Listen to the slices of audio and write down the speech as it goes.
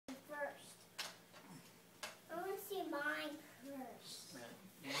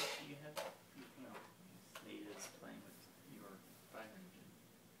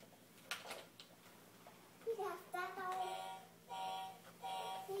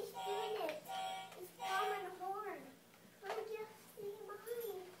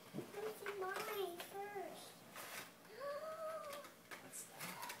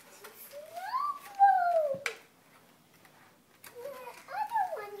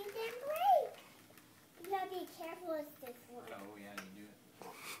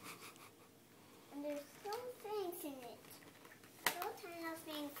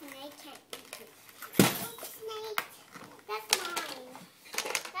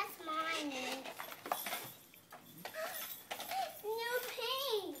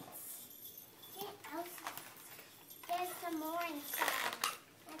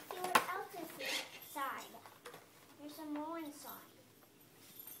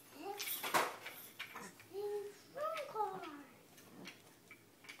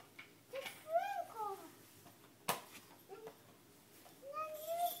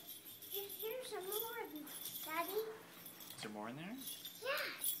Yeah.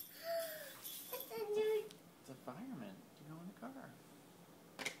 It's a new... It's a fireman. You go in the car.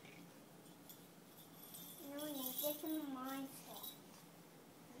 No, you get in the mindset.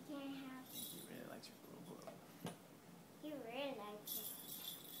 You can't have... I think he really likes your blue blue. You really like it.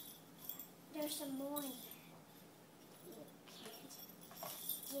 There's some more in there. You can't.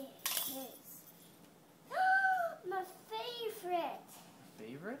 Yeah, it is. My favorite.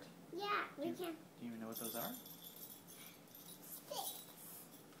 Favorite? Yeah, we can. Do you even know what those are?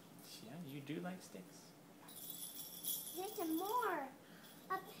 Sticks. Yeah, you do like sticks. There's some more.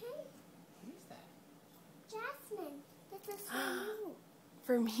 A pin. What is that? Jasmine. This is for you.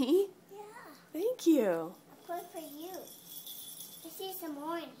 For me? Yeah. Thank you. I put it for you. I see some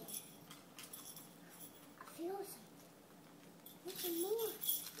more in here. I feel something. There's some more.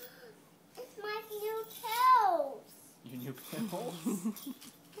 It's my new pills. Your new pills?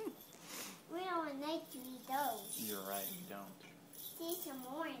 We don't like to eat those. You're right, you don't. See some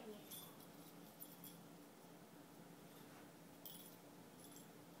more in here.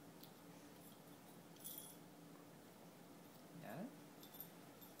 Got it?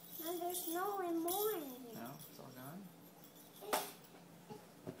 No, there's no more